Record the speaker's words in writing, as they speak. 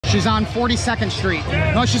She's on 42nd Street.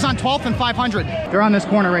 No, she's on 12th and 500. They're on this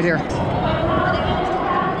corner right here.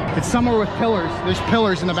 It's somewhere with pillars. There's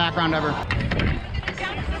pillars in the background of her.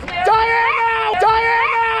 Diana!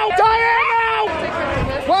 Diana!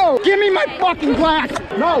 Diana! Whoa! Give me my fucking glass!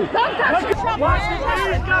 No! Don't touch the Trump!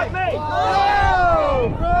 Got me!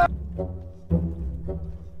 No!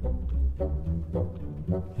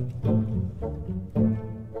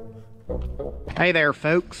 Hey there,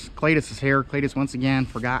 folks. Cletus is here. Cletus once again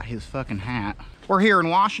forgot his fucking hat. We're here in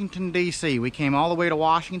Washington, D.C. We came all the way to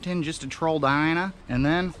Washington just to troll Diana. And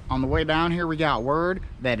then on the way down here, we got word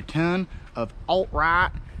that a ton of alt-right,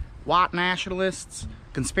 white nationalists,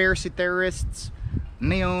 conspiracy theorists,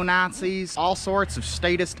 neo-Nazis, all sorts of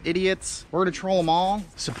statist idiots. We're to troll them all.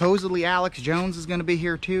 Supposedly Alex Jones is gonna be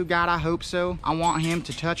here too. God, I hope so. I want him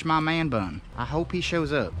to touch my man bun. I hope he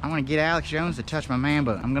shows up. I wanna get Alex Jones to touch my man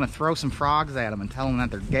bun. I'm gonna throw some frogs at him and tell him that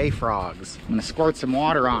they're gay frogs. I'm gonna squirt some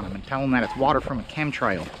water on him and tell him that it's water from a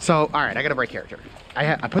chemtrail. So, all right, I gotta break character.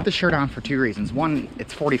 I put the shirt on for two reasons. One,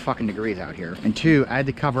 it's 40 fucking degrees out here. And two, I had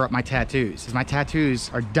to cover up my tattoos. Because my tattoos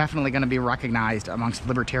are definitely gonna be recognized amongst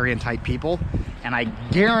libertarian type people. And I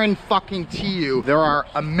guarantee you, there are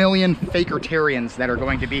a million fakertarians that are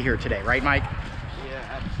going to be here today, right, Mike? Yeah,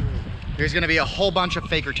 absolutely. There's gonna be a whole bunch of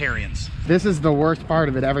fakertarians. This is the worst part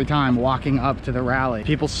of it every time walking up to the rally.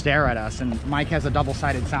 People stare at us, and Mike has a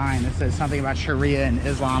double-sided sign that says something about Sharia and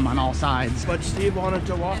Islam on all sides. But Steve wanted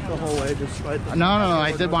to walk the whole way despite the... No,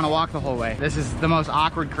 I did want to walk the whole way. This is the most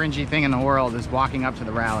awkward, cringy thing in the world, is walking up to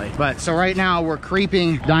the rally. But, so right now, we're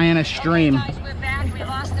creeping Diana's stream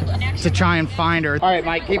to try and find her. All right,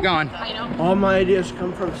 Mike, keep going. All my ideas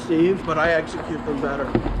come from Steve, but I execute them better.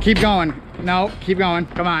 Keep going. No, keep going.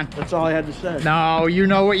 Come on. That's all I had to say. No, you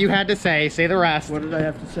know what you had to say. Say the rest. What did I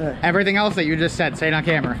have to say? Everything else that you just said. Say it on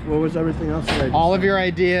camera. What was everything else that I just All of said? your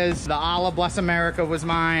ideas. The Allah Bless America was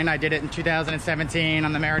mine. I did it in 2017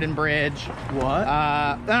 on the Meriden Bridge. What?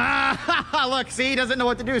 Look, see, he doesn't know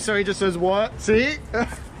what to do, so he just says, what? See?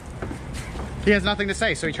 He has nothing to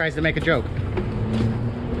say, so he tries to make a joke.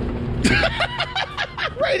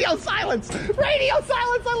 Radio silence! Radio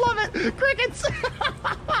silence! I love it! Crickets!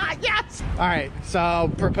 Yes! Alright,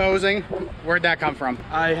 so proposing. Where'd that come from?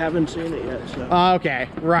 I haven't seen it yet, so... Okay,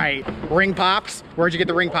 right. Ring pops? Where'd you get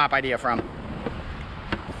the ring pop idea from?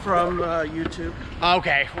 From YouTube.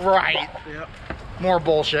 Okay, right. Yep. More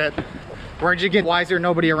bullshit. Where'd you get, why is there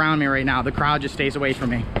nobody around me right now? The crowd just stays away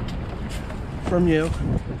from me. From you.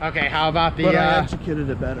 Okay, how about the, But I executed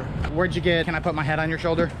it better. where'd you get, can I put my head on your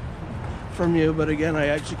shoulder? From you, but again, I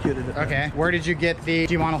executed it better. Okay, where did you get the,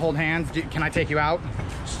 do you want to hold hands? Can I take you out?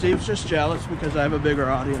 Steve's just jealous because I have a bigger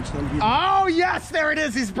audience than he does. Oh, yes, there it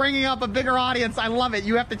is. He's bringing up a bigger audience. I love it.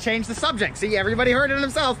 You have to change the subject. See, everybody heard it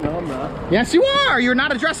himself. No, I'm not. Yes, you are. You're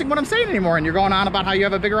not addressing what I'm saying anymore, and you're going on about how you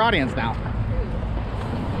have a bigger audience now.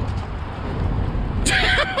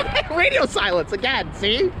 Radio silence again,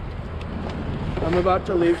 see? I'm about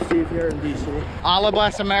to leave Steve here in D.C. Allah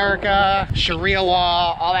Bless America, Sharia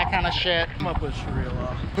law, all that kind of shit. Come up with Sharia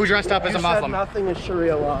law. Who dressed up as a Muslim? You said nothing is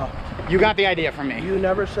Sharia law. You got the idea from me. You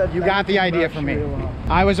never said You got the idea from me. Sharia law.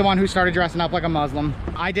 I was the one who started dressing up like a Muslim.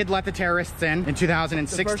 I did let the terrorists in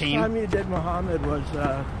 2016. The first time you did Muhammad was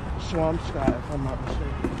Swamp Sky, if I'm not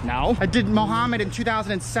mistaken. No. I did Muhammad in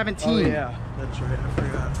 2017. Oh yeah, that's right, I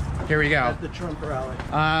forgot. Here we go. At the Trump rally.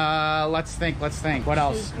 Let's think. What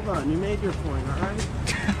else? Steve, come on, you made your point, all right?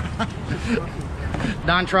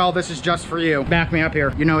 Don Trell, this is just for you. Back me up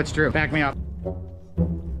here. You know it's true. Back me up.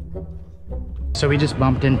 So we just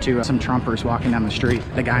bumped into some Trumpers walking down the street.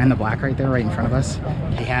 The guy in the black right there, right in front of us,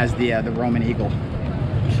 he has the Roman eagle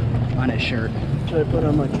on his shirt. Should I put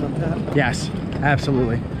on my Trump hat? Yes,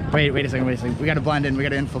 absolutely. Wait a second. We gotta blend in, we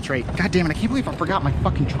gotta infiltrate. God damn it, I can't believe I forgot my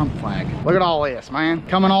fucking Trump flag. Look at all this, man.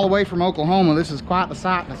 Coming all the way from Oklahoma, this is quite the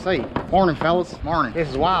sight to see. Morning, fellas, morning. This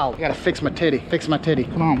is wild. I gotta fix my titty,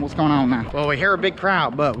 Come on, what's going on now? Well, we hear a big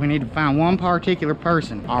crowd, but we need to find one particular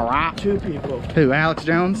person, all right? Two people. Who, Alex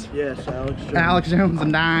Jones? Yes, Alex Jones. Alex Jones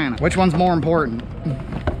and Diana. Which one's more important?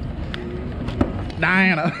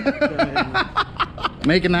 Diana.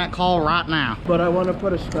 Making that call right now. But I want to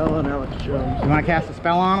put a spell on Alex Jones. You want to cast a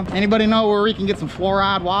spell on him? Anybody know where we can get some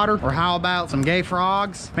fluoride water? Or how about some gay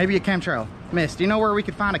frogs? Maybe a chemtrail. Miss, do you know where we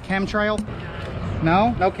could find a chemtrail?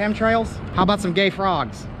 No? No chemtrails? How about some gay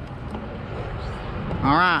frogs?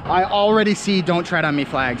 All right, I already see don't tread on me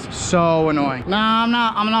flags. So annoying. No, I'm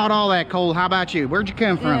not all that cold. How about you? Where'd you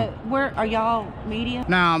come from? Where are y'all media?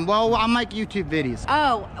 No, well, I make YouTube videos.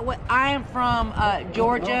 Oh, I am from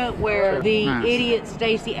Georgia, where the idiot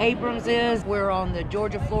Stacey Abrams is. We're on the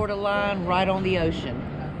Georgia-Florida line, right on the ocean.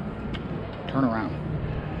 Turn around.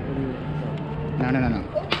 No.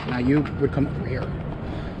 Now you would come over here.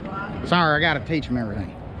 Sorry, I gotta teach them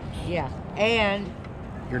everything. Yeah. And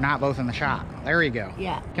You're not both in the shot. There you go.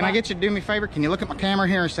 yeah. Can I get you to do me a favor? Can you look at my camera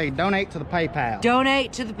here and say donate to the PayPal?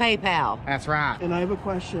 Donate to the PayPal. That's right. And I have a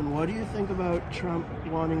question. What do you think about Trump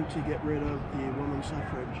wanting to get rid of the women's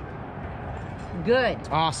suffrage? Good.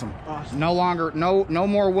 Awesome. Awesome. No longer, no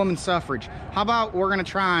more women's suffrage. How about we're gonna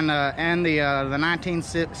try and end the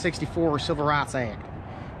 1964 Civil Rights Act?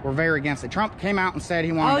 We're very against it. Trump came out and said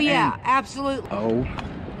he wanted to yeah, end. absolutely. Oh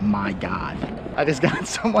my God. I just got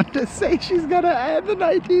someone to say she's gonna end the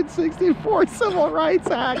 1964 Civil Rights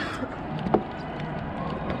Act.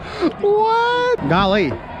 What? Golly,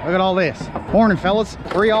 look at all this. Morning, fellas.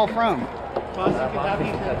 Where are y'all from?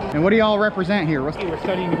 And what do y'all represent here? We're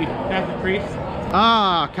studying to be Catholic priests.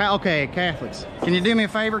 Ah, okay, Catholics. Can you do me a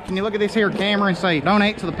favor? Can you look at this here camera and say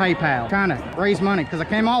donate to the PayPal? Trying to raise money because I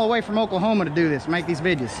came all the way from Oklahoma to do this, make these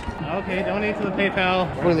videos. Okay, donate to the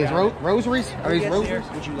PayPal. What are these, rosaries? Are these rosaries?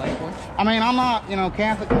 Would you like one? I mean, I'm not, you know,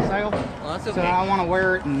 Catholic myself, Well, that's okay. so I don't want to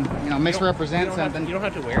wear it and, you know, misrepresent something. You don't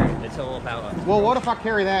have to wear it. It's all about us. Well, what if I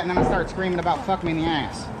carry that and then I start screaming about fuck me in the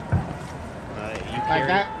ass? You Like carry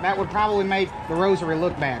that would probably make the rosary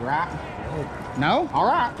look bad, right? No? All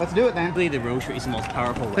right, let's do it then. Probably the rosary is the most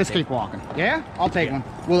powerful weapon. Let's keep walking. Yeah? I'll take one.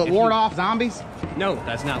 Will it ward off zombies? No,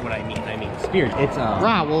 that's not what I mean. I mean spirit. It's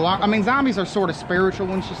Right, well, I mean, zombies are sort of spiritual,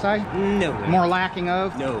 wouldn't you say? No. More lacking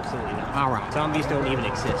of? No, absolutely not. All right. Zombies don't even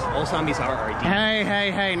exist. All zombies are demons.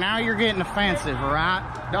 Hey, now you're getting offensive, all right?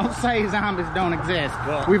 Don't say zombies don't exist.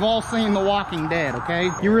 Well- We've all seen The Walking Dead, okay?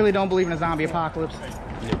 You really don't believe in a zombie apocalypse?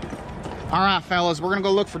 All right, fellas, we're gonna go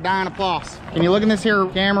look for Diana Ploss. Can you look in this here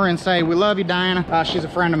camera and say, we love you, Diana? She's a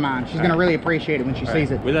friend of mine. She's gonna really appreciate it when she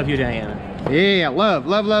sees it. We love you, Diana. Yeah,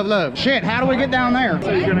 love. Shit, how do we get down there?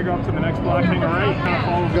 So you're gonna go up to the next block, hang a right, kind of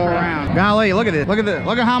follow the Go crowd. around. Golly, look at this. Look at this.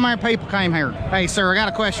 Look at how many people came here. Hey, sir, I got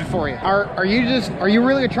a question for you. Are you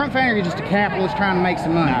really a Trump fan, or are you just a capitalist trying to make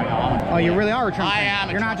some money? No. Oh, you really are a Trump fan? I am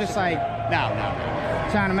a You're Trump not just like No.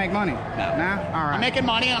 trying to make money? No. Nah? All right. I'm making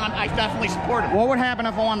money and I definitely support it. What would happen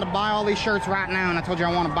if I wanted to buy all these shirts right now and I told you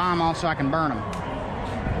I want to buy them all so I can burn them?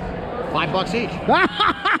 $5 each.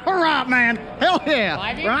 All right, man. Hell yeah.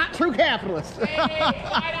 5 each? Right? True capitalist.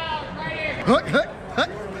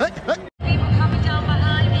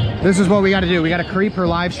 This is what we got to do. We got to creep her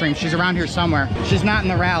live stream. She's around here somewhere. She's not in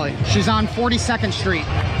the rally. She's on 42nd Street.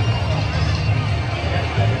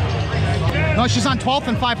 No, she's on 12th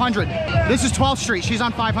and 500. This is 12th Street. She's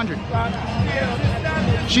on 500.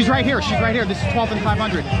 She's right here. She's right here. This is 12th and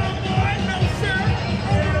 500.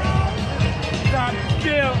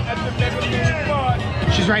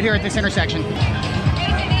 She's right here at this intersection.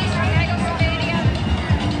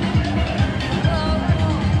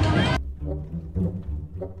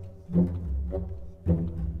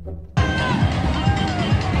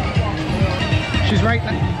 She's right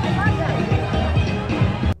there.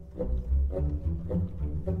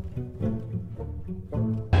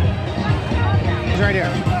 She's right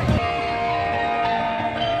here.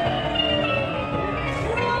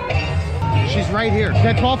 She's right here. She's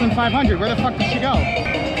at 12th and 500. Where the fuck did she go?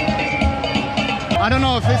 I don't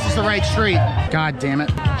know if this is the right street. God damn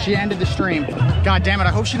it. She ended the stream. God damn it. I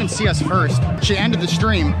hope she didn't see us first. She ended the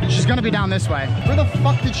stream. She's gonna be down this way. Where the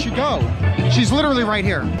fuck did she go? She's literally right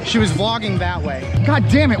here. She was vlogging that way. God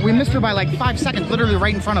damn it. We missed her by like 5 seconds, literally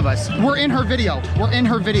right in front of us. We're in her video. We're in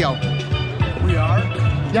her video. We are?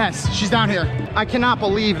 Yes, she's down here. I cannot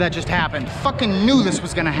believe that just happened. Fucking knew this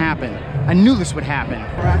was gonna happen. I knew this would happen.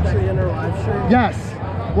 We're actually in her live stream?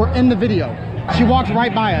 Yes, we're in the video. She walked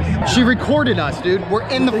right by us. She recorded us, dude. We're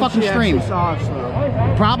in the fucking stream. She saw us,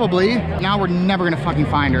 though. Probably. Now we're never gonna fucking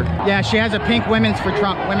find her. Yeah, she has a pink Women's for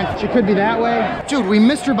Trump. She could be that way. Dude, we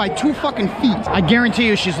missed her by 2 fucking feet. I guarantee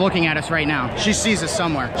you she's looking at us right now. She sees us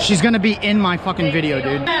somewhere. She's gonna be in my fucking video,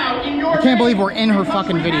 dude. I can't believe we're in her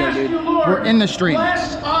fucking video, dude. We're in the stream.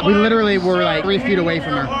 We literally were like 3 feet away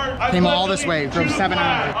from her. Came all this way, drove 7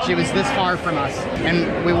 hours. She was this far from us.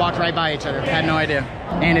 And we walked right by each other. Had no idea.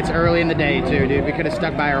 And it's early in the day too, dude. We could have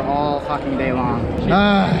stuck by her all fucking day long.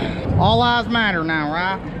 All lives matter now,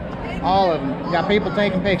 right? All of them. You got people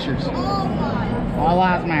taking pictures. All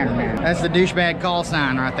lives matter, man. That's the douchebag call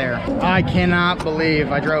sign right there. I cannot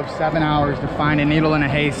believe I drove 7 hours to find a needle in a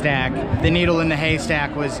haystack. The needle in the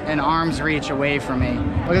haystack was an arm's reach away from me.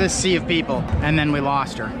 Look at this sea of people. And then we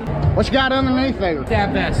lost her. What you got underneath there?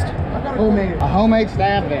 Stab vest. Homemade. A homemade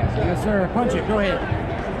stab vest. Yes, sir. Punch it. Go ahead.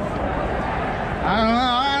 I don't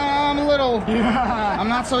know. I'm a little. I'm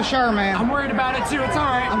not so sure, man. I'm worried about it too. It's all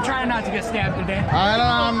right. I'm trying not to get stabbed today.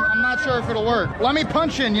 I'm not sure if it'll work. Let me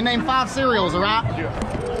punch in. You name 5 cereals, all right?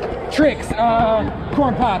 Tricks,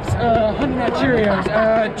 Corn Pops, Honey Nut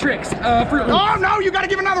Cheerios, Tricks, Fruit Loops. Oh no, you gotta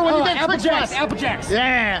give another one. You got Apple Tricks Jacks, left. Apple Jacks.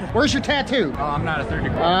 Yeah. Where's your tattoo? Oh, I'm not a third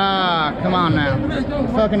degree. Ah, come on now.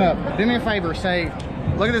 Fucking up. Do me a favor,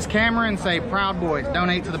 look at this camera and say, Proud Boys,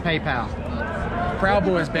 donate to the PayPal. Proud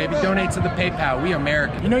Boys, baby, donate to the PayPal. We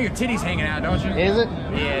American. You know your titty's hanging out, don't you? Is it?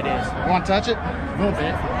 Yeah, it is. You want to touch it? A little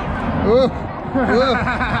bit. Ooh.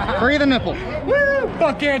 Ooh. Free the nipple. Woo!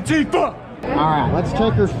 Fuck Antifa! Alright, let's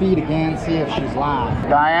check her feed again, see if she's live.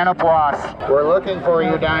 Diana Ploss. We're looking for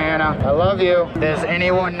you, Diana. I love you. Does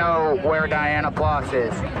anyone know where Diana Ploss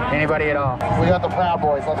is? Anybody at all? We got the Proud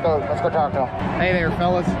Boys. Let's go talk to them. Hey there,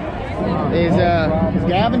 fellas. Is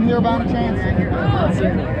Gavin here by any chance?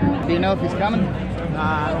 Do you know if he's coming?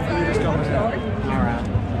 We just don't know. Alright.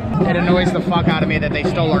 It annoys the fuck out of me that they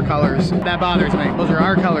stole our colors. That bothers me. Those are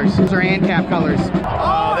our colors. Those are ANCAP colors.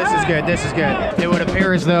 Oh, this is good. This is good. It would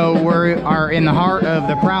appear as though we are in the heart of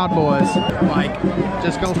the Proud Boys. Like,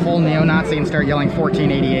 just go full neo-Nazi and start yelling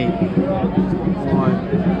 1488.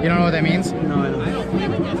 You don't know what that means? No, I don't.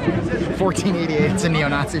 1488, it's a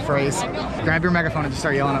neo-Nazi phrase. Grab your megaphone and just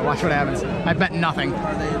start yelling it. Watch what happens. I bet nothing.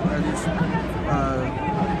 Are these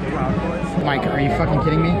Proud Boys? Mike, are you fucking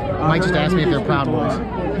kidding me? Mike just asked me if they're Proud Boys.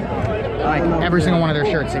 Like, every single one of their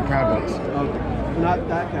shirts say Proud Boys. Oh, not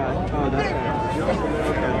that guy. Oh, that guy.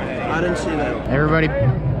 Okay. I didn't see that. Everybody,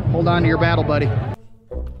 hold on to your battle, buddy.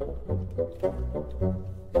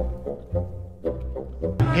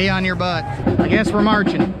 Hey on your butt. I guess we're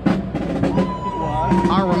marching.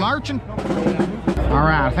 What? Are we marching? All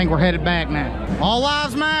right, I think we're headed back now. All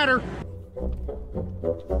lives matter.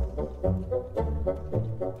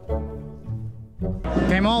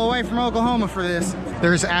 Came all the way from Oklahoma for this.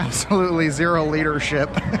 There's absolutely zero leadership.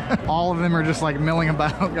 All of them are just like milling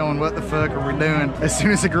about going, what the fuck are we doing? As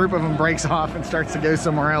soon as a group of them breaks off and starts to go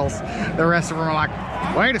somewhere else, the rest of them are like,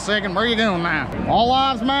 wait a second, where are you going now? All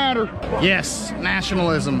lives matter. Yes,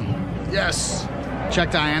 nationalism. Yes.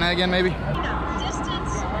 Check Diana again, maybe?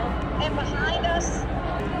 Distance and behind us.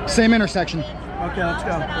 Same intersection. Okay, let's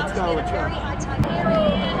go. Let's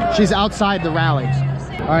go. She's outside the rally.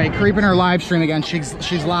 All right, creeping her live stream again.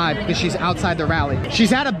 She's live because she's outside the rally.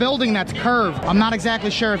 She's at a building that's curved. I'm not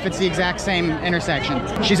exactly sure if it's the exact same intersection.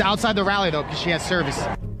 She's outside the rally though because she has service.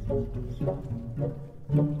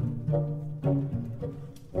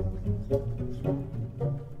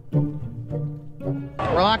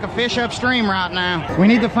 We're like a fish upstream right now. We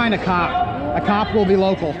need to find a cop. A cop will be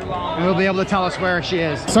local and will be able to tell us where she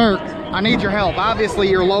is. Sir, I need your help. Obviously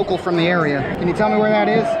you're local from the area. Can you tell me where that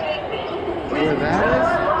is? Where that is?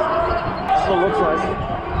 That's what it looks like.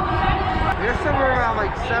 They're somewhere around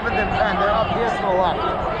like 7th and 10. They're up here to the left.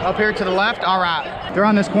 Up here to the left? All right. They're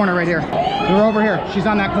on this corner right here. They're over here. She's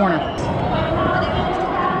on that corner.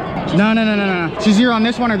 No. She's here on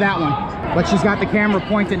this one or that one. But she's got the camera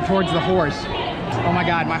pointed towards the horse. Oh my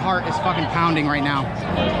God, my heart is fucking pounding right now.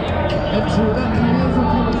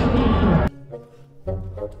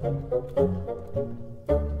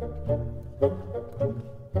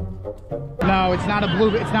 No, it's not a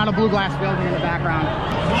blue glass building in the background.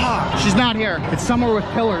 Fuck, she's not here. It's somewhere with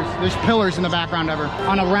pillars. There's pillars in the background of her.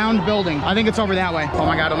 On a round building. I think it's over that way. Oh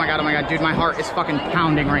my God. Dude, my heart is fucking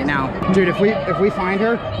pounding right now. Dude, if we find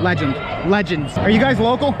her, legend. Legends. Are you guys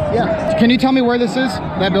local? Yeah. Can you tell me where this is?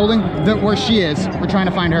 That building? Where she is. We're trying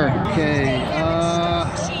to find her. Okay,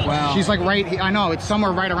 wow. She's like right here. I know, it's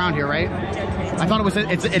somewhere right around here, right? I thought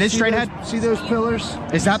it is straight ahead. See those pillars?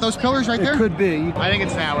 Is that those pillars right there? It could be. I think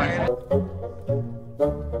it's that way.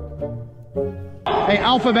 Hey,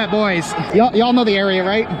 Alphabet Boys, y'all know the area,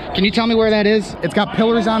 right? Can you tell me where that is? It's got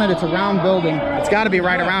pillars on it. It's a round building. It's got to be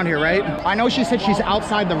right around here, right? I know she said she's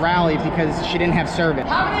outside the rally because she didn't have service.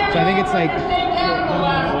 So I think it's like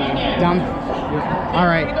down. All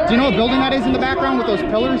right. Do you know what building that is in the background with those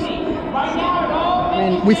pillars?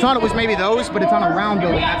 And we thought it was maybe those, but it's on a round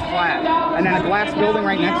building that's flat. And then a glass building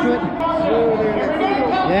right next to it.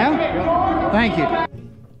 Yeah? Thank you.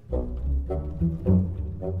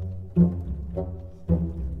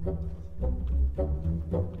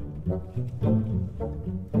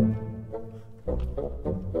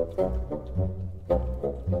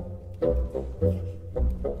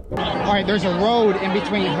 All right, there's a road in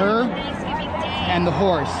between her and the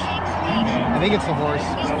horse. I think it's the horse.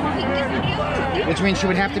 Which means she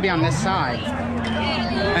would have to be on this side.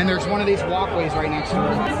 And there's one of these walkways right next to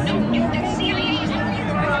her.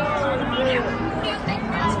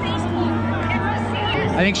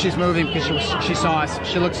 I think she's moving because she saw us.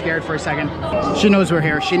 She looked scared for a second. She knows we're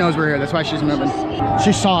here. She knows we're here. That's why she's moving.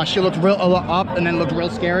 She saw us. She looked real up and then looked real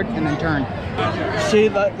scared and then turned. See,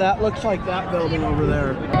 that looks like that building over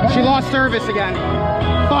there. She lost service again.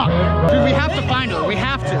 Fuck. Dude, we have to find her. We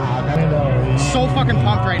have to. So fucking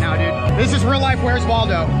pumped right now, dude. This is real life Where's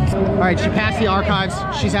Waldo. All right, she passed the archives.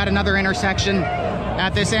 She's at another intersection.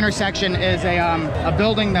 At this intersection is a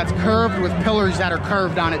building that's curved with pillars that are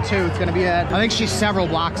curved on it too. It's gonna be I think she's several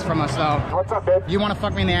blocks from us though. What's up, babe? You wanna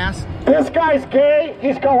fuck me in the ass? This guy's gay,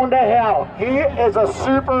 he's going to hell. He is a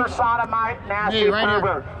super sodomite, nasty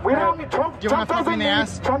pervert. We don't need Trump. Do you wanna fuck me in the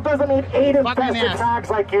ass? Trump doesn't need AIDS-infested fags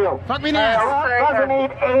like you. Fuck me in the ass. Trump doesn't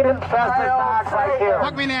need AIDS-infested fags like you.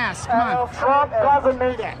 Fuck me in the ass. Come on. Trump doesn't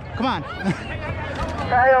need it. Come on.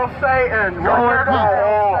 Hail Satan. Go to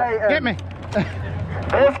hell. Get me.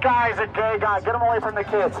 This guy's a gay guy. Get him away from the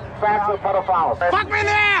kids. Fags are pedophiles. Fuck me in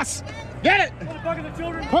the ass. Get it.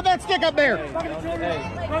 Put that stick up there.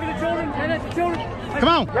 Come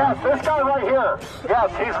on. Yes, this guy right here.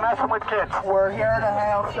 Yes, he's messing with kids. We're here to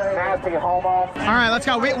hail Satan. Nasty homo. All right, let's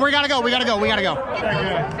go. We gotta go. We gotta go. We gotta go.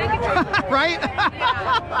 Right?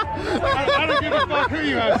 I don't give a fuck who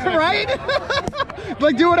you have. Right?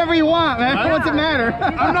 Like, do whatever you want, man. What's it matter?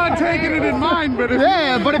 I'm not taking it in mind, but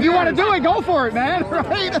if you want to do it, go for it, man.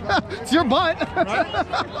 Right? It's your butt.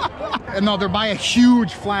 And no, they're by a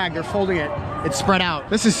huge flag. They're folding it. It's spread out.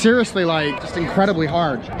 This is seriously like just incredibly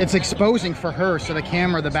hard. It's exposing for her, so the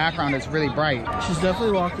camera, the background is really bright. She's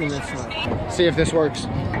definitely walking this way. See if this works.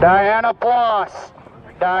 Diana Ploss.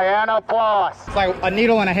 Diana Ploss. It's like a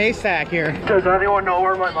needle in a haystack here. Does anyone know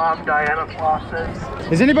where my mom, Diana Ploss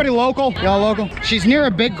is? Is anybody local? Y'all local? She's near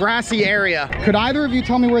a big grassy area. Could either of you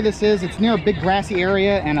tell me where this is? It's near a big grassy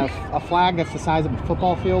area and a flag that's the size of a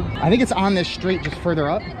football field. I think it's on this street just further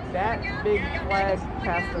up. That big flag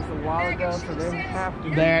passed us a while ago, so they have to.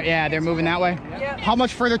 They're moving that way? Yep. How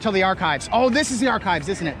much further till the archives? Oh, this is the archives,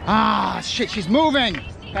 isn't it? Ah, shit, she's moving.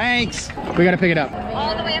 Thanks. We gotta pick it up.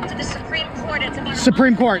 All the way up to the Supreme Court. It's about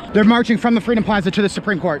Supreme Court. They're marching from the Freedom Plaza to the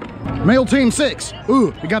Supreme Court. Male team 6.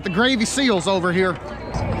 Ooh, we got the gravy seals over here.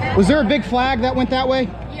 Was there a big flag that went that way?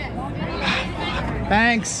 Yes.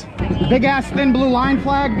 Thanks. Big ass thin blue line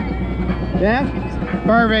flag? Yeah?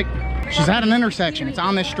 Perfect. She's at an intersection. It's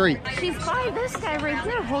on this street. She's by this guy right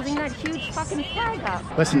there holding that huge fucking flag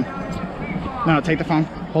up. Listen. No, take the phone.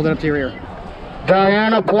 Hold it up to your ear.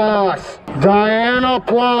 Diana Ploss. Diana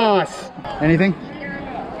Ploss. Anything?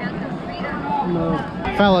 No.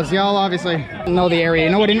 Fellas, y'all obviously know the area.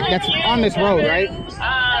 You know what? That's on this road, right?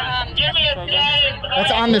 give me a day.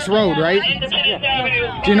 That's on this road, right?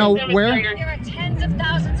 Do you know where? There are tens of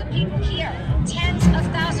thousands of people here. Tens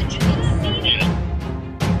of thousands. You can see them.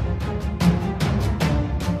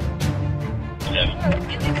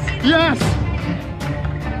 Yes!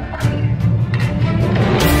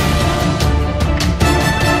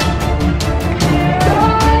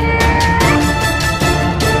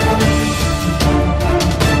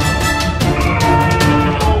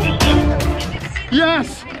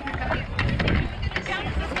 Yes!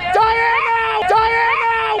 Diana! Diana!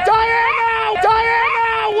 Diana!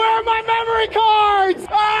 Diana! Where are my memory cards?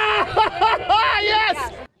 Ah, yes!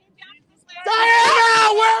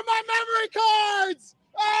 Diana! Where are my memory cards?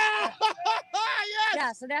 Ah, yes!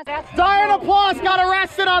 Yeah, so that's Diana Ploss got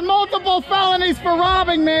arrested on multiple felonies for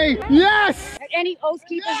robbing me. Yes! any oath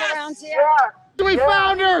keepers around here? We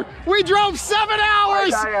found her! We drove 7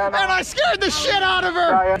 hours! And I scared the shit out of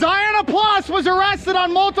her! Diana Ploss was arrested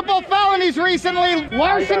on multiple felonies recently.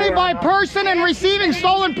 Larceny by person and receiving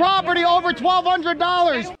stolen property over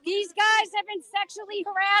 $1,200. These guys have been sexually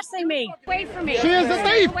harassing me. Away from me. She is a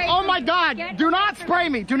thief! Oh my God! Do not spray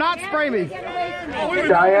me! Do not spray me! Get away from me.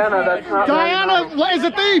 Diana, that's not Diana is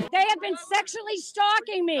a thief! They have been sexually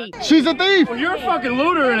stalking me. She's a thief! You're a fucking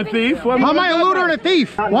looter and a thief. How am I a looter and a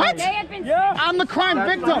thief? What? They have been I'm the crime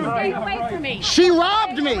victim. Stay away from me. She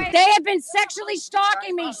robbed me. They have been sexually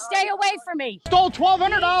stalking me. Stay away from me. Stole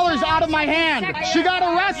 $1,200 out of my hand. She got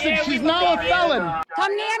arrested. She's now a felon.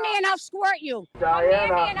 Come near me and I'll squirt you. Come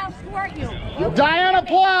near me and I'll squirt you. Diana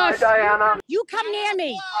Ploss. Diana. You come near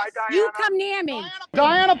me. You come near me.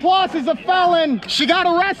 Diana Ploss is a felon. She got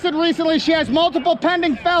arrested recently. She has multiple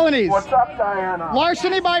pending felonies. What's up, Diana?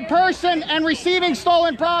 Larceny by person and receiving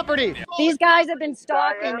stolen property. These guys have been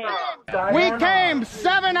stalking me. We came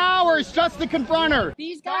 7 hours just to confront her.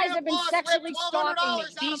 These guys have been sexually stalking me.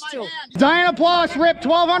 These two. Diana Ploss ripped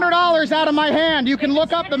 $1,200 out of my hand. You can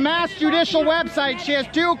look up the Mass Judicial website. She has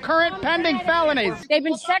 2 current pending felonies. They've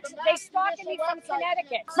been they stalking me from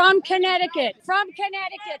Connecticut. From Connecticut. From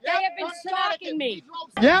Connecticut. They have been stalking me.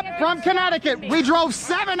 Yep, from Connecticut. We drove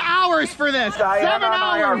 7 hours for this. 7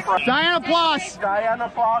 hours. Diana Ploss. Diana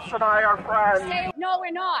Ploss and I are friends. No,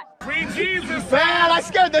 we're not. Man, I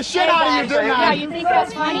scared the shit out of you, didn't Yeah, I? you think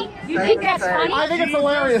that's funny? You think that's funny? I think it's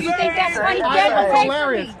hilarious. You think that's funny? I Get think it's away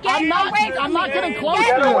hilarious. from me. Get away from I'm not me. getting close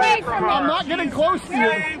Get to away you. from me. I'm not getting close to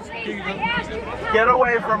you. Get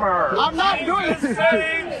away from her. I'm not doing this.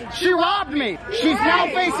 She robbed me. She's now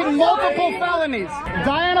facing multiple felonies.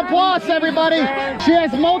 Diana Ploss, everybody. She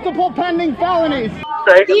has multiple pending felonies.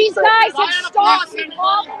 These guys have stalked me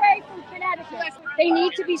all the way from Connecticut. They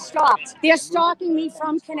need to be stopped. They're stalking me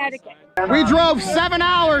from Connecticut. We drove 7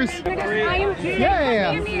 hours.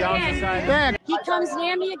 Yeah. Yeah. He comes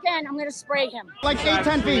near me again, I'm gonna spray him. Like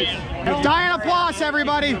 8-10 feet. Diana Ploss,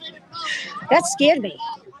 everybody. That scared me.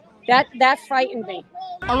 That frightened me.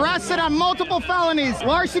 Arrested on multiple felonies.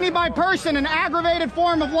 Larceny by person, an aggravated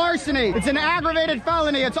form of larceny. It's an aggravated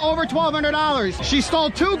felony. It's over $1,200. She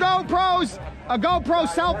stole 2 GoPros, a GoPro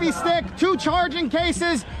selfie stick, 2 charging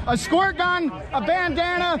cases, a squirt gun, a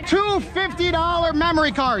bandana, 2 $50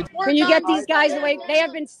 memory cards. Can you get these guys away? They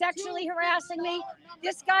have been sexually harassing me.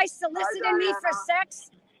 This guy solicited me for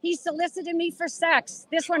sex. He solicited me for sex.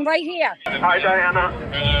 This one right here. Hi, Diana.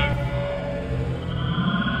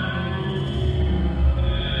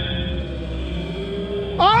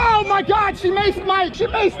 Oh my God, she maced Mike. She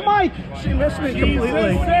maced Mike. She missed me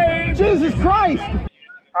completely. Jesus Christ.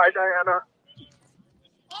 Hi, Diana.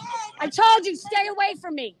 I told you, stay away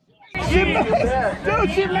from me.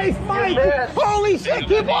 Dude, she maced Mike. Holy shit,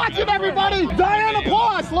 keep watching, everybody. Diana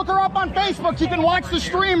Ploss, look her up on Facebook. You can watch the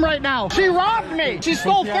stream right now. She robbed me. She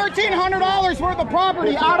stole $1,300 worth of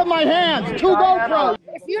property out of my hands. 2 GoPros.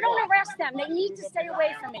 If you don't arrest them, they need to stay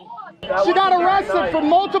away from me. She got arrested for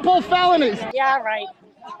multiple felonies. Yeah, right.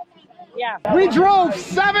 Yeah. We drove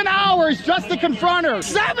 7 hours just to confront her.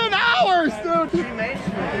 7 hours, dude.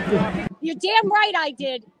 You're damn right I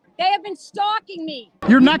did. They have been stalking me.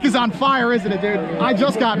 Your neck is on fire, isn't it, dude? I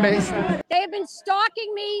just got maced. They have been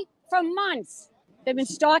stalking me for months. They've been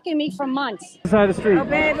stalking me for months. Side of the street.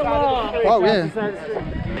 Obey the law. Oh, yeah.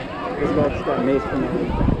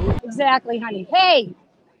 Exactly, honey. Hey,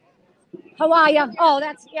 how are you? Oh,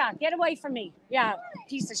 that's, yeah, get away from me. Yeah,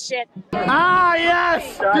 piece of shit. Ah,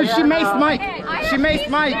 yes. Dude, she maced Mike. She maced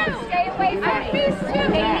Mike. Stay away from me.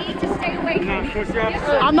 They need to stay away from me.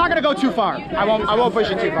 I'm not gonna go too far. I won't push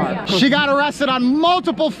it too far. She got arrested on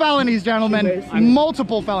multiple felonies, gentlemen.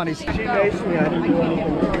 Multiple felonies. She maced me. I didn't do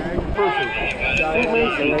anything.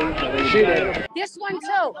 She did. This one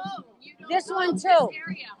too. This one too.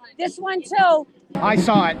 This one too. I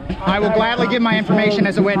saw it. I will gladly give my information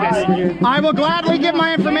as a witness. I will gladly give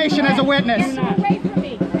my information as a witness. Away from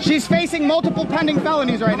me. She's facing multiple pending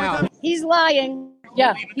felonies right now. He's lying.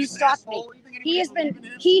 Yeah, he stalked me. He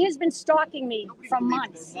has been stalking me for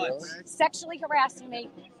months, sexually harassing me.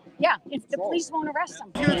 Yeah, if the police won't arrest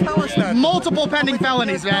him. Multiple pending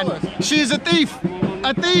felonies, man. She is a thief.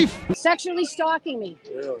 A thief. Sexually stalking me.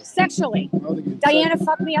 Sexually. Diana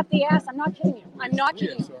fucked me up the ass. I'm not kidding you. I'm not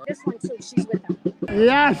kidding you. This one too. She's with him.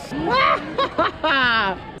 Yes.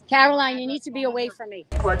 Caroline, you need to be away from me.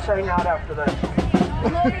 Let's hang out after this.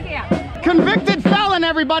 Come over here. Convicted felon,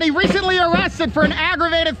 everybody, recently arrested for an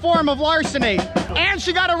aggravated form of larceny. And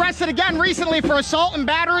she got arrested again recently for assault and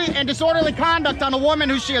battery and disorderly conduct on a woman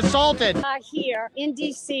who she assaulted. Here in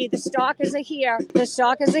DC, the stalkers are here. The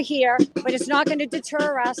stalkers are here, but it's not going to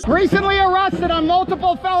deter us. Recently arrested on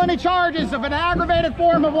multiple felony charges of an aggravated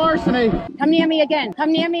form of larceny. Come near me again.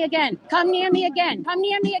 Come near me again. Come near me again. Come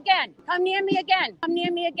near me again. Come near me again. Come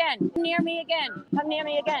near me again. Come near me again. Come near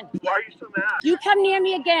me again. Why are you so mad? You come near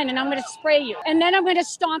me again and I'm going to spray you. And then I'm going to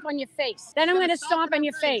stomp on your face. Then I'm going to stomp on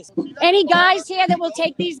your face. Any guys here that will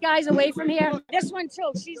take these guys away from here? This one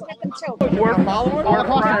too. She's with them too. We're following All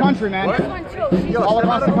across the country, man. This one too. She's All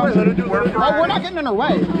across the country. Oh, we're not getting in her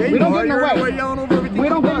way. We don't get in her way. We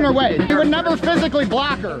don't get in her way. We would never physically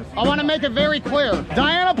block her. I want to make it very clear.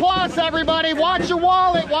 Diana Ploss, everybody. Watch your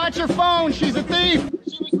wallet. Watch your phone. She's a thief.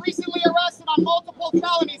 She was recently arrested on multiple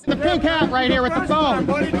felonies. The pink hat right here with the phone.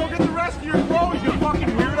 Buddy, go get the rest of your clothes, you fucking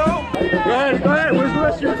weirdo. Go ahead. Where's the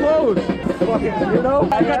rest of your clothes? Fucking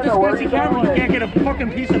weirdo. I got this fancy camera. You can't get a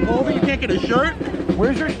fucking piece of clothing. You can't get a shirt.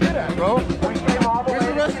 Where's your shit at, bro? Where's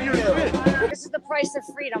the rest of your shit? This is the price of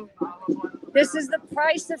freedom. This is the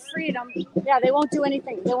price of freedom. Yeah, they won't do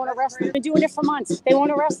anything. They won't arrest them. They've been doing it for months. They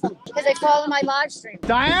won't arrest them because they follow my live stream.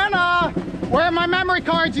 Diana! Where are my memory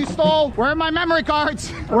cards you stole? Where are my memory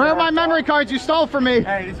cards? Where are my memory cards you stole from me?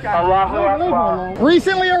 Hey, this guy.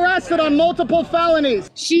 Recently arrested on multiple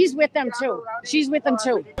felonies. She's with them too. She's with them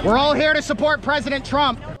too. We're all here to support President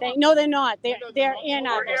Trump. No, they're not. They're in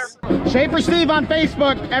on this. Schafer Steve on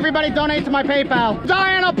Facebook. Everybody donate to my PayPal.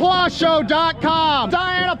 DianaPlossShow.com.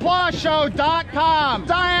 DianaPlossShow.com.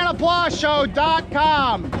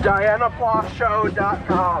 DianaPlossShow.com.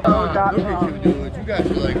 DianaPlossShow.com. Look at you, dude. You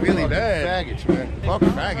guys are like really bad faggots, man. Fucking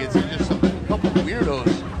faggots. They're just a couple of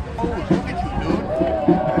weirdos. Oh, look at you,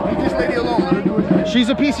 dude. Leave this lady alone. Let her do it. She's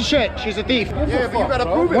a piece of shit. She's a thief. Yeah, but you gotta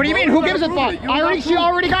prove it. What do you mean? Who gives a fuck? She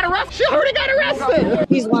already got arrested. She already got arrested.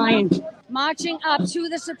 He's lying. Marching up to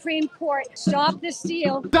the Supreme Court. Stop the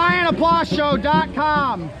steal.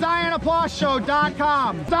 DianaPlossShow.com.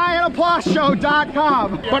 DianaPlossShow.com.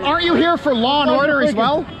 DianaPlossShow.com. But aren't you here for law and order as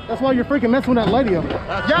well? That's why you're freaking messing with that lady.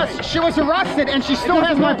 Yes, she was arrested and she still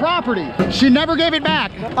has my property. She never gave it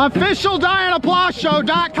back. Official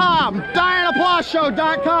DianaPlossShow.com.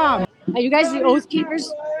 DianaPlossShow.com. Are you guys the Oath Keepers?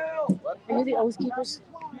 Are you the Oath Keepers?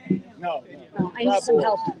 No. I need some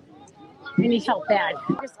help. I need help bad.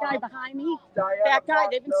 This guy behind me, that guy,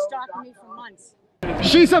 they've been stalking me for months.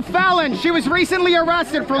 She's a felon. She was recently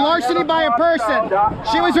arrested for larceny by a person.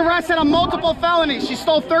 She was arrested on multiple felonies. She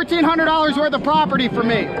stole $1,300 worth of property from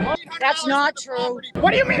me. That's not true.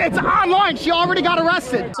 What do you mean? It's online. She already got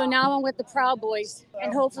arrested. So now I'm with the Proud Boys,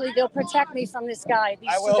 and hopefully they'll protect me from this guy,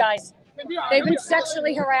 these two guys. They've been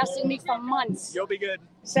sexually harassing me for months. You'll be good.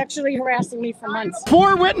 Sexually harassing me for months.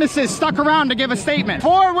 4 witnesses stuck around to give a statement.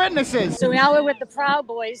 4 witnesses. So now we're with the Proud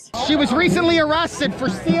Boys. She was recently arrested for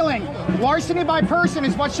stealing. Larceny by person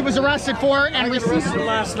is what she was arrested for, and arrested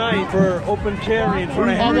last night for open carry in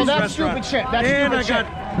front of Henry's well, that's restaurant. stupid shit. That's stupid shit.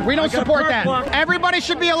 We don't support that. Everybody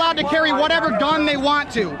should be allowed to carry whatever gun they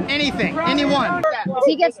want to. Anything. Anyone. If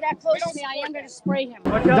he gets that close to me, I am going to spray him.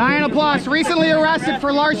 Diana Ploss, recently arrested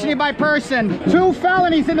for larceny by person. 2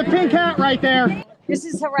 felonies in the pink hat right there. This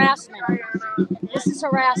is harassment. This is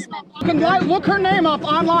harassment. You can look her name up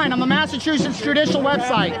online on the Massachusetts Judicial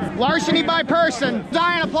website. Larceny by person,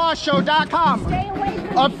 DianaPlossShow.com. Stay away from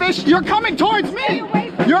me. You're coming towards me.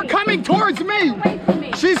 You're coming towards me.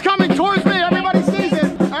 She's coming towards me. Everybody sees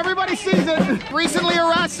it. Everybody sees it. Recently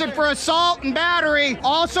arrested for assault and battery.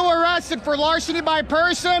 Also arrested for larceny by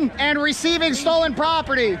person and receiving stolen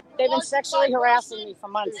property. They've been sexually harassing me for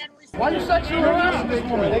months. Why are you sexually harassing this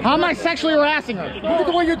woman? How am I sexually harassing her? Look at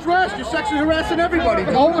the way you're dressed. You're sexually harassing everybody.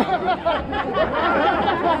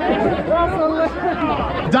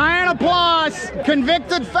 Diana Ploss,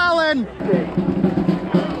 convicted felon.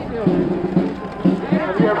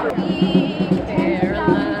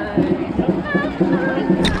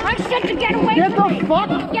 I said to get away Get from the me. fuck?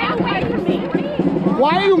 Get away from me.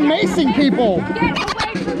 Why are you macing people? Get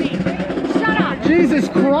away from me. Shut up. Jesus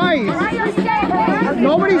Christ. All right, you stay away from me.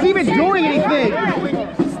 Nobody's even doing anything.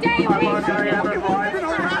 Stay away from me.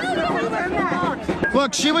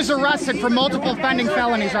 Look, she was arrested for multiple pending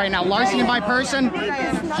felonies right now. Larceny by person.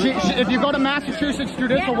 If you go to Massachusetts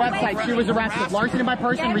Judicial website, she was arrested. Larceny by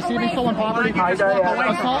person, receiving stolen property,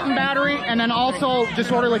 assault and battery, and then also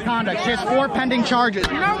disorderly conduct. She has 4 pending charges.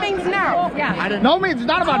 No means no. Yeah. No means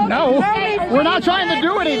not about no. We're not trying to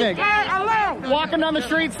do anything. Walking down the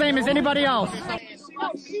street, same as anybody else.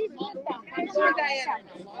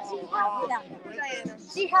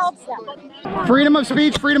 She helps them. Freedom of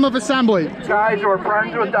speech, freedom of assembly. Guys, we're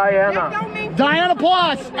friends with Diana. Diana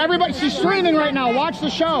Ploss, everybody, she's streaming right now. Watch the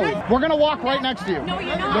show. We're gonna walk right next to you. No,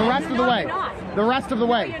 you're not. The rest of the way. The rest of the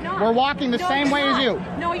way. We're walking the same way as you.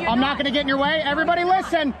 No, you're I'm not gonna get in your way. Everybody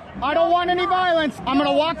listen. I don't want any violence. I'm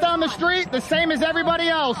gonna walk down the street the same as everybody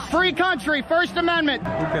else. Free country, First Amendment.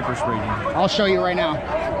 Who pepper sprayed you? I'll show you right now.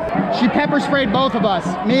 She pepper sprayed both of us.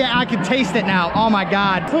 Me, I can taste it now. Oh my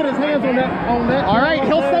God. Put his hands on that. All right,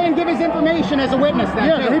 he'll stay and give his information as a witness then.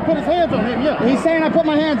 Yeah, he put his hands on him, yeah. He's saying I put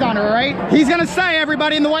my hands on her, right? He's gonna say,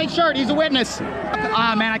 everybody in the white shirt, he's a witness.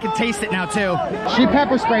 Ah, man, I can taste it now too. She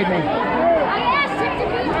pepper sprayed me. I asked him to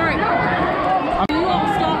be here. You all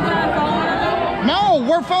stop that following her? No,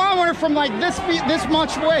 we're following her from like this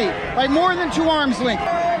much weight, like more than 2 arms length.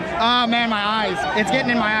 Oh man, my eyes. It's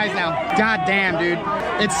getting in my eyes now. God damn, dude.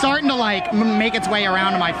 It's starting to like make its way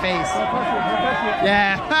around to my face.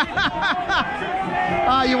 Yeah.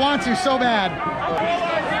 Oh, you want to so bad.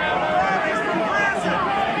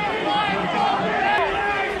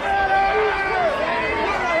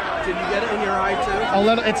 Did you get it in your eye too? A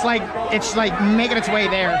little. It's like making its way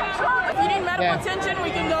there. If you need medical attention,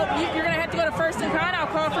 we can go. You're gonna have to go to First and Con. I'll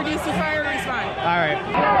call for DC Fire Response. All right.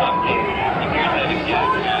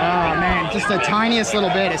 Oh man, just the tiniest little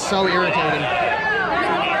bit is so irritating.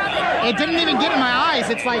 It didn't even get in my eyes.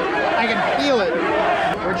 It's like, I can feel it.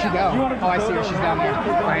 Where'd she go? Oh, I see her. She's down there.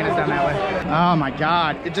 Diana's down that way. Oh my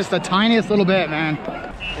God. It's just the tiniest little bit, man.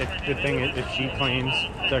 The thing is, if she claims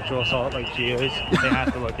sexual assault like she is, they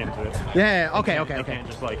have to look into it. Yeah, okay. They can't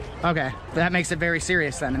just like... Okay, that makes it very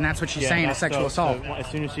serious then, and that's what she's saying is sexual assault. So as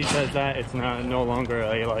soon as she says that, it's no longer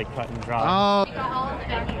a like cut and dry. Oh,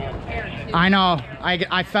 I know.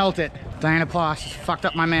 I felt it. Diana Ploss fucked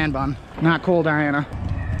up my man bun. Not cool, Diana.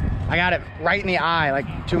 I got it right in the eye like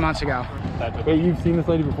 2 months ago. Wait, you've seen this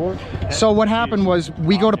lady before? So what happened was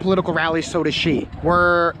we go to political rallies, so does she.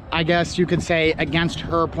 We're, I guess you could say, against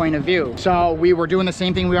her point of view. So we were doing the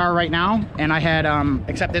same thing we are right now, and I had,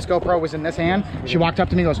 except this GoPro was in this hand. She walked up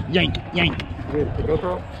to me and goes, yank, yank. The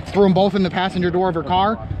GoPro? Threw them both in the passenger door of her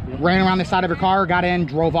car, ran around the side of her car, got in,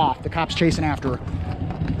 drove off. The cops chasing after her.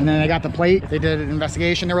 And then they got the plate. They did an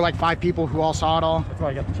investigation. There were like 5 people who all saw it all. That's why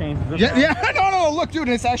I got the chains. Yeah, no, look, dude,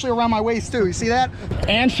 it's actually around my waist too. You see that?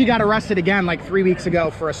 And she got arrested again like 3 weeks ago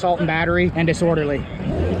for assault and battery and disorderly.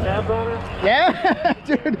 Yeah,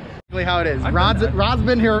 dude. Really how it is. Rod's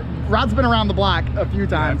been here. Rod's been around the block a few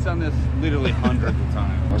times. I've done this literally hundreds of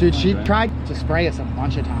times. Dude, she tried to spray us a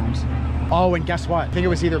bunch of times. Oh, and guess what? I think it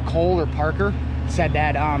was either Cole or Parker said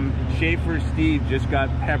that Schafer Steve just got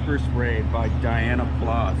pepper sprayed by Diana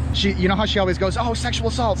Ploss. She, you know how she always goes, oh, sexual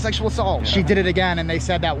assault, sexual assault. Yeah. She did it again, and they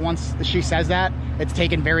said that once she says that, it's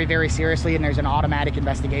taken very, very seriously, and there's an automatic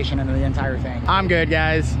investigation into the entire thing. I'm good,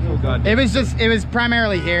 guys. Oh, God. It was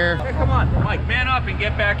primarily here. Hey, come on, Mike, man up and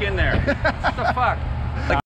get back in there. What the fuck?